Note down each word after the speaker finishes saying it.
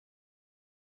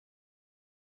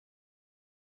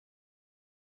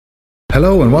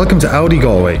Hello and welcome to Audi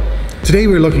Galway. Today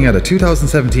we're looking at a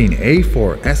 2017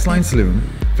 A4 S-Line saloon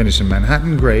finished in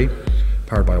Manhattan grey,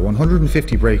 powered by a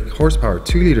 150 brake horsepower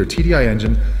 2-litre TDI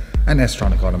engine and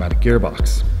S-tronic automatic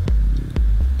gearbox.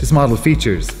 This model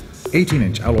features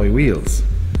 18-inch alloy wheels,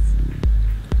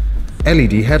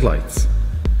 LED headlights,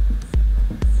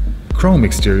 chrome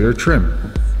exterior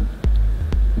trim,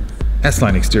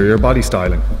 S-Line exterior body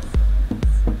styling,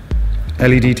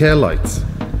 LED tail lights,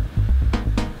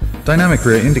 dynamic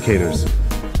rear indicators,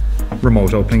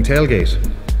 remote opening tailgate,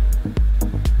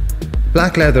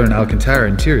 black leather and Alcantara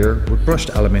interior with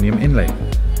brushed aluminium inlay,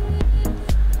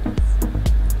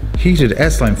 heated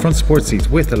S-Line front support seats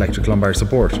with electric lumbar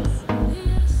support,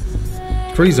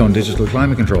 3-zone digital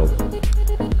climate control,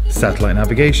 satellite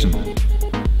navigation,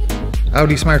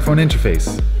 Audi smartphone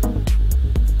interface,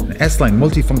 an S-Line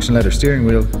multifunction leather steering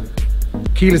wheel,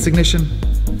 keyless ignition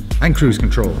and cruise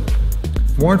control.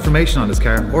 For more information on this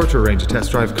car or to arrange a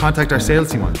test drive, contact our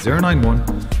sales team on 091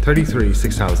 33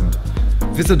 6000.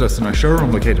 Visit us in our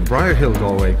showroom located in Briar Hill,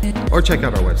 Galway, or check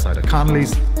out our website at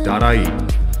connellys.ie.